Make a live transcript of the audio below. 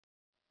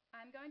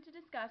I'm going to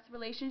discuss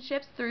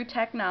relationships through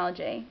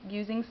technology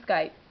using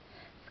Skype.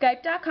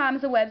 Skype.com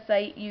is a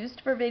website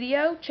used for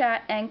video,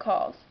 chat, and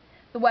calls.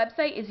 The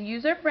website is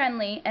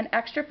user-friendly and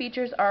extra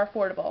features are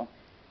affordable.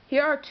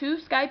 Here are two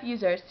Skype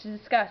users to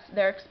discuss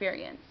their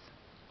experience.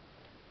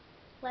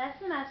 Last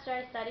semester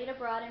I studied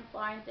abroad in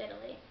Florence,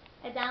 Italy.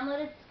 I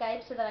downloaded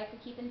Skype so that I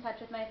could keep in touch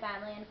with my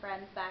family and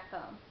friends back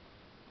home.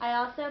 I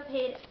also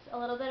paid a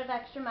little bit of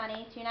extra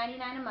money,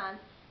 $2.99 a month,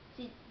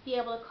 to be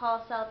able to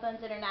call cell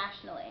phones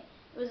internationally.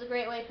 It was a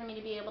great way for me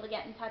to be able to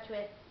get in touch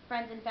with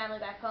friends and family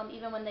back home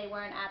even when they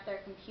weren't at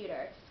their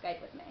computer to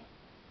Skype with me.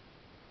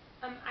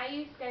 I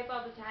use Skype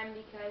all the time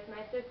because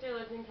my sister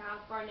lives in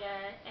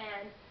California,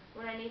 and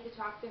when I need to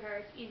talk to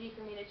her, it's easy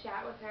for me to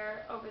chat with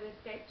her over the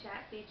Skype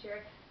chat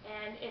feature.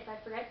 And if I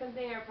forget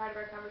something or part of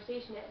our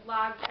conversation, it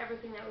logs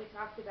everything that we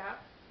talked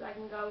about so I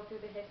can go through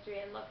the history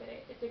and look at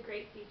it. It's a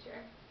great feature.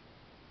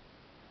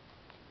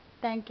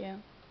 Thank you.